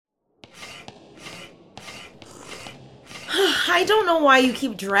I don't know why you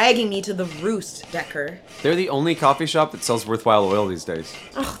keep dragging me to the Roost, Decker. They're the only coffee shop that sells worthwhile oil these days.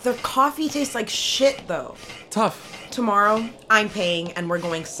 Ugh, their coffee tastes like shit, though. Tough. Tomorrow, I'm paying and we're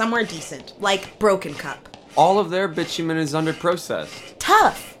going somewhere decent, like Broken Cup. All of their bitumen is under processed.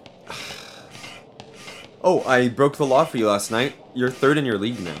 Tough. Oh, I broke the law for you last night. You're third in your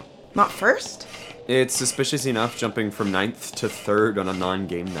league now. Not first? It's suspicious enough jumping from 9th to 3rd on a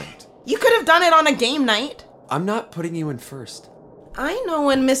non-game night. You could have done it on a game night. I'm not putting you in first. I know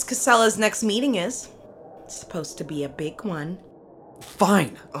when Miss Casella's next meeting is. It's supposed to be a big one.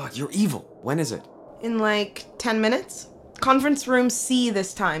 Fine. Oh, you're evil. When is it? In like 10 minutes? Conference room C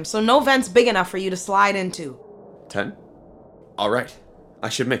this time, so no vent's big enough for you to slide into. 10? All right. I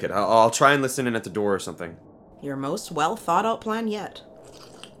should make it. I'll try and listen in at the door or something. Your most well thought out plan yet.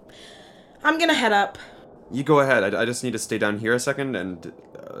 I'm gonna head up. You go ahead. I just need to stay down here a second and,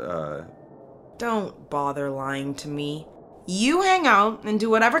 Don't bother lying to me. You hang out and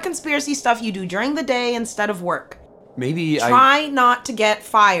do whatever conspiracy stuff you do during the day instead of work. Maybe Try not to get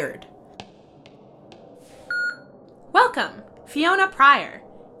fired. Welcome, Fiona Pryor.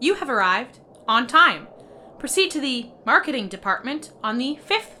 You have arrived on time. Proceed to the marketing department on the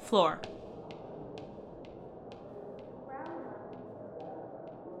 5th floor.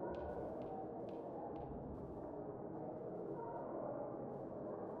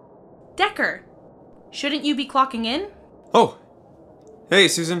 Decker, shouldn't you be clocking in? Oh. Hey,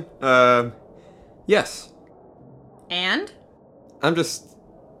 Susan. Yes. And? I'm just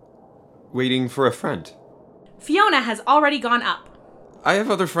waiting for a friend. Fiona has already gone up. I have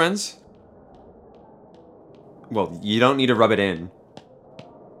other friends. Well, you don't need to rub it in.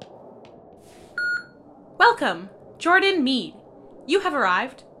 Welcome, Jordan Mead. You have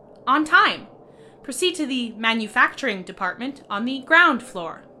arrived on time. Proceed to the manufacturing department on the ground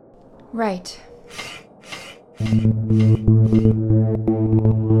floor. Right.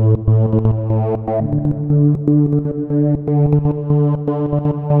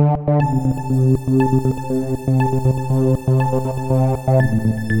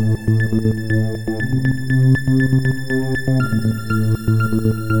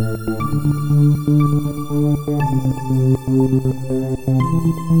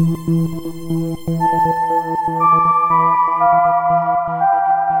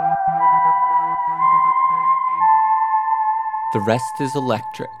 The Rest is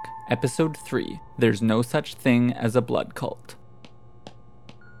Electric, Episode 3, There's No Such Thing as a Blood Cult.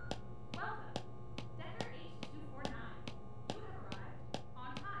 Welcome, Decker H249. You have arrived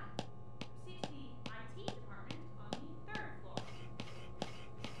on time. Proceed to the IT department on the 3rd floor.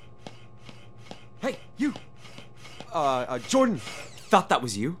 Hey, you! Jordan, thought that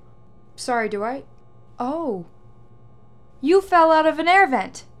was you? Sorry, do I? Oh. You fell out of an air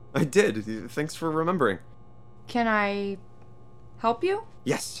vent. I did. Thanks for remembering. Can I help you?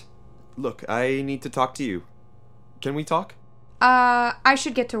 Yes. Look, I need to talk to you. Can we talk? I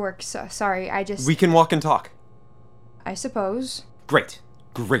should get to work, so sorry, We can walk and talk. I suppose. Great.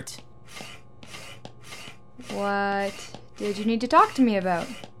 What did you need to talk to me about?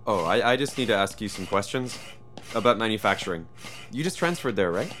 Oh, I just need to ask you some questions about manufacturing. You just transferred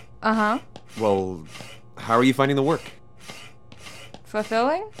there, right? Uh-huh. Well, how are you finding the work?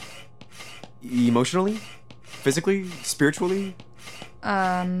 Fulfilling? Emotionally? Physically? Spiritually?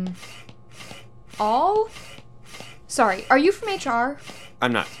 All? Sorry, are you from HR?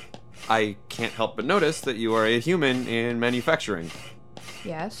 I'm not. I can't help but notice that you are a human in manufacturing.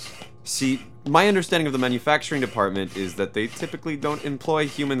 Yes. See, my understanding of the manufacturing department is that they typically don't employ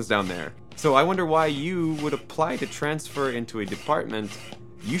humans down there. So I wonder why you would apply to transfer into a department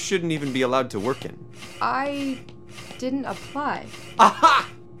you shouldn't even be allowed to work in. I didn't apply. Aha!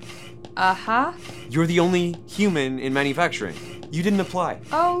 Uh-huh. You're the only human in manufacturing. You didn't apply.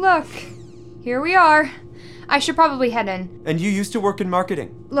 Oh, look. Here we are. I should probably head in. And you used to work in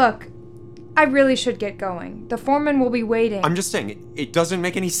marketing. Look, I really should get going. The foreman will be waiting. I'm just saying, it doesn't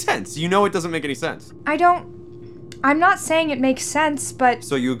make any sense. You know it doesn't make any sense. I'm not saying it makes sense, but...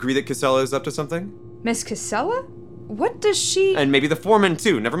 So you agree that Casella is up to something? Miss Casella? What does she... And maybe the foreman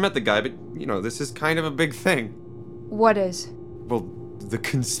too. Never met the guy, but, this is kind of a big thing. What is? Well, the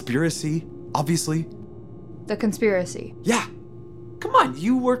conspiracy, obviously. The conspiracy? Yeah. Come on,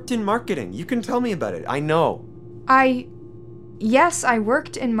 you worked in marketing. You can tell me about it. I know. Yes, I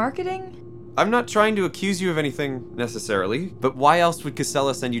worked in marketing? I'm not trying to accuse you of anything, necessarily, but why else would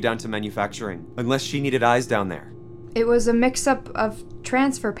Casella send you down to manufacturing? Unless she needed eyes down there. It was a mix-up of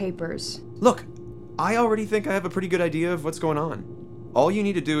transfer papers. Look, I already think I have a pretty good idea of what's going on. All you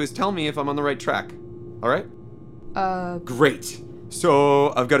need to do is tell me if I'm on the right track. Alright? Uh... Great.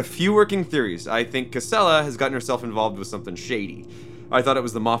 So, I've got a few working theories. I think Casella has gotten herself involved with something shady. I thought it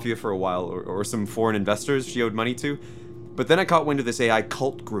was the Mafia for a while, or some foreign investors she owed money to. But then I caught wind of this AI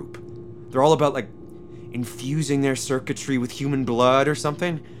cult group. They're all about, infusing their circuitry with human blood or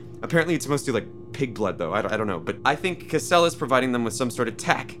something. Apparently it's mostly, pig blood, though. I don't know. But I think Casella's providing them with some sort of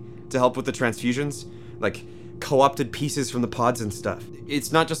tech to help with the transfusions. Co-opted pieces from the pods and stuff.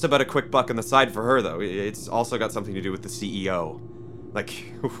 It's not just about a quick buck on the side for her, though. It's also got something to do with the CEO.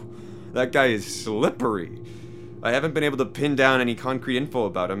 That guy is slippery. I haven't been able to pin down any concrete info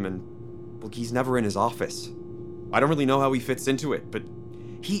about him, and, he's never in his office. I don't really know how he fits into it, but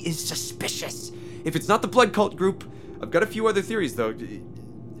he is suspicious. If it's not the blood cult group, I've got a few other theories, though.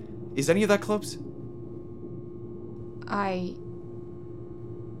 Is any of that close?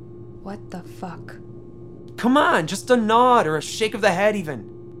 What the fuck? Come on, just a nod or a shake of the head, even.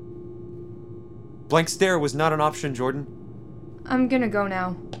 Blank stare was not an option, Jordan. I'm gonna go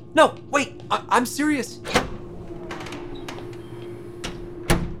now. No, wait, I'm serious.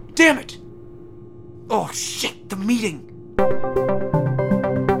 Damn it! Oh shit, the meeting!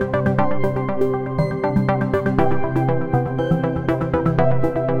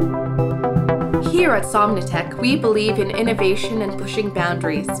 Here at Somnatech, we believe in innovation and pushing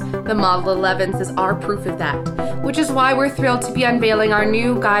boundaries. The Model 11s is our proof of that, which is why we're thrilled to be unveiling our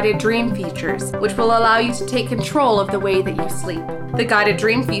new Guided Dream features, which will allow you to take control of the way that you sleep. The Guided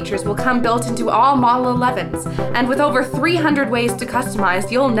Dream features will come built into all Model 11s, and with over 300 ways to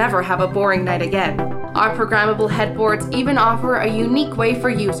customize, you'll never have a boring night again. Our programmable headboards even offer a unique way for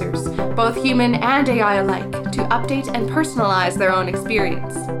users, both human and AI alike, to update and personalize their own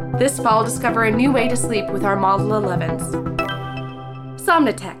experience. This fall, discover a new way to sleep with our Model 11s.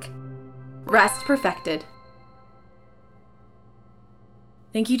 Somnatech. Rest perfected.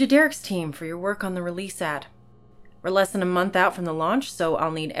 Thank you to Derek's team for your work on the release ad. We're less than a month out from the launch, so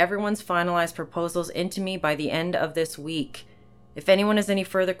I'll need everyone's finalized proposals into me by the end of this week. If anyone has any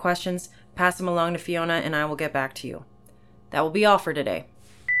further questions, pass them along to Fiona and I will get back to you. That will be all for today.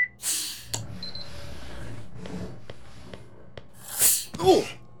 Oh!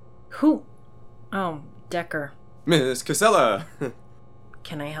 Who? Oh, Decker. Miss Casella!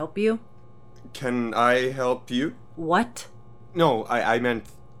 Can I help you? Can I help you? What? No, I meant,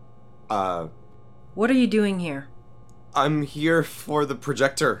 What are you doing here? I'm here for the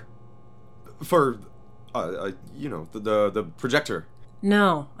projector. For, the projector.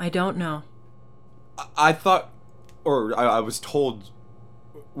 No, I don't know. I thought, or I was told,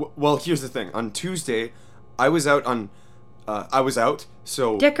 well, here's the thing. On Tuesday, I was out,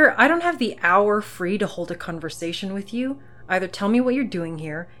 so... Decker, I don't have the hour free to hold a conversation with you. Either tell me what you're doing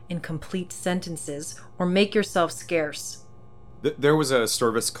here in complete sentences, or make yourself scarce. There was a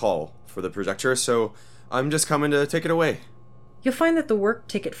service call for the projector, so I'm just coming to take it away. You'll find that the work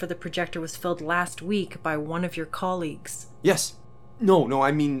ticket for the projector was filled last week by one of your colleagues. Yes. No,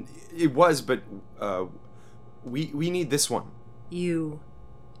 I mean, it was, but, we need this one. You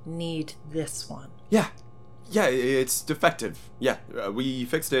need this one. Yeah, it's defective. Yeah, we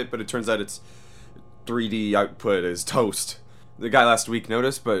fixed it, but it turns out its 3D output is toast. The guy last week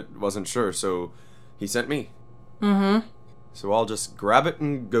noticed, but wasn't sure, so he sent me. Mm-hmm. So I'll just grab it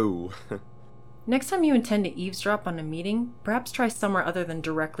and go. Next time you intend to eavesdrop on a meeting, perhaps try somewhere other than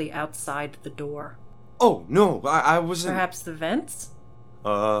directly outside the door. Oh, no, I wasn't... Perhaps the vents?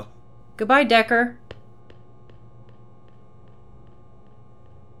 Goodbye, Decker.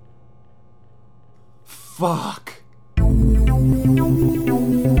 Fuck.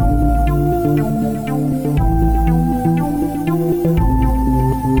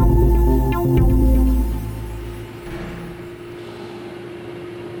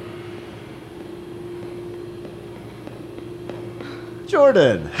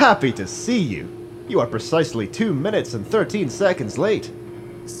 Jordan, happy to see you. You are precisely 2 minutes and 13 seconds late.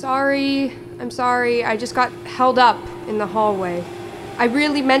 I'm sorry, I just got held up in the hallway. I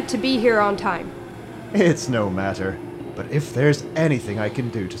really meant to be here on time. It's no matter. But if there's anything I can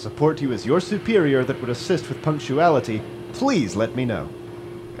do to support you as your superior that would assist with punctuality, please let me know.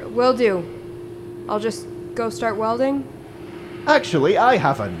 Will do. I'll just go start welding. Actually, I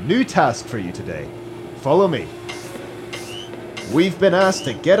have a new task for you today. Follow me. We've been asked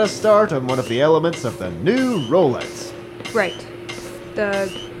to get a start on one of the elements of the new rollouts. Right. The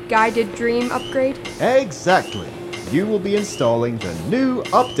Guided Dream upgrade? Exactly. You will be installing the new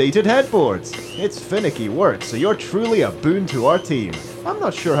updated headboards. It's finicky work, so you're truly a boon to our team. I'm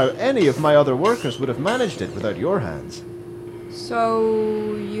not sure how any of my other workers would have managed it without your hands.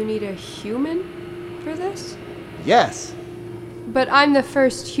 So, you need a human for this? Yes. But I'm the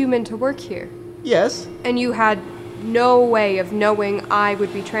first human to work here. Yes. And you had no way of knowing I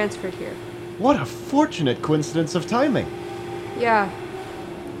would be transferred here. What a fortunate coincidence of timing. Yeah.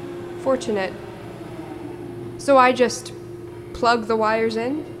 Fortunate. So I just plug the wires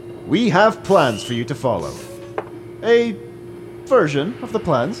in? We have plans for you to follow. A version of the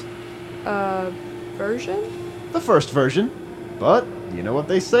plans. Version? The first version. But you know what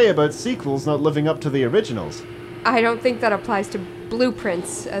they say about sequels not living up to the originals. I don't think that applies to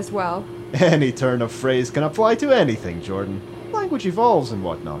blueprints as well. Any turn of phrase can apply to anything, Jordan. Language evolves and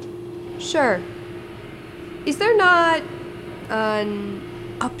whatnot. Sure. Is there not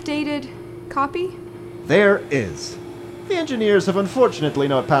an updated copy? There is. The engineers have unfortunately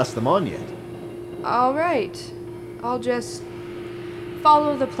not passed them on yet. All right. I'll just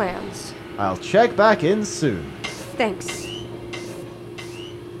follow the plans. I'll check back in soon. Thanks.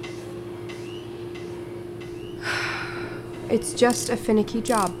 It's just a finicky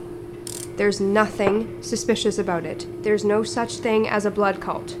job. There's nothing suspicious about it. There's no such thing as a blood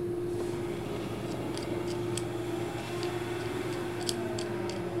cult.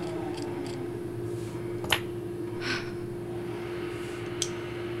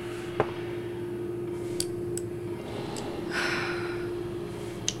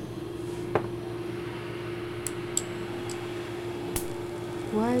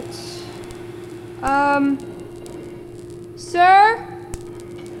 What? Sir?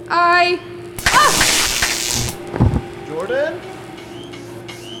 Jordan?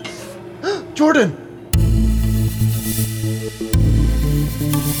 Jordan!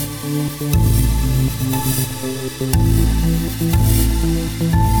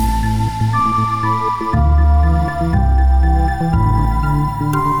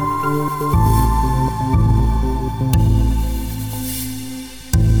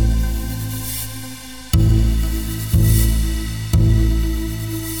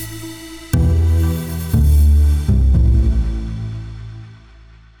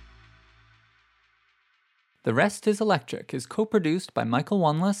 The Rest is Electric is co-produced by Michael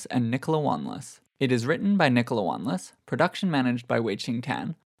Wanless and Nicola Wanless. It is written by Nicola Wanless, production managed by Wei Ching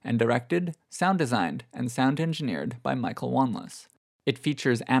Tan, and directed, sound designed, and sound engineered by Michael Wanless. It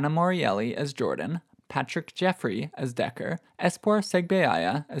features Anna Morielli as Jordan, Patrick Jeffrey as Decker, Espor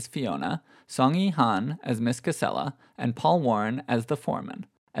Segbeaya as Fiona, Song-Yi Han as Miss Casella, and Paul Warren as the foreman.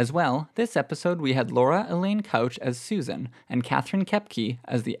 As well, this episode we had Laura Elaine Couch as Susan and Catherine Kepke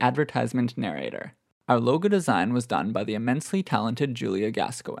as the advertisement narrator. Our logo design was done by the immensely talented Julia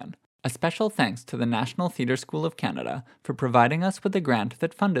Gascoigne. A special thanks to the National Theatre School of Canada for providing us with the grant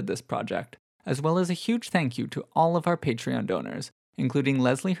that funded this project, as well as a huge thank you to all of our Patreon donors, including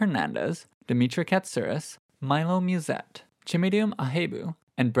Leslie Hernandez, Dimitra Katsouris, Milo Musette, Chimidium Ahebu,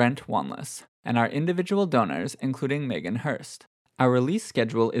 and Brent Wanless, and our individual donors, including Megan Hurst. Our release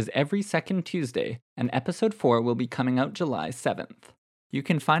schedule is every second Tuesday, and episode 4 will be coming out July 7th. You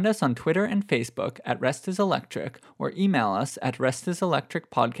can find us on Twitter and Facebook at Rest is Electric, or email us at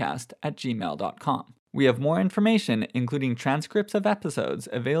restiselectricpodcast@gmail.com. We have more information, including transcripts of episodes,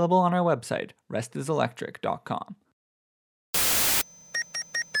 available on our website, restiselectric.com.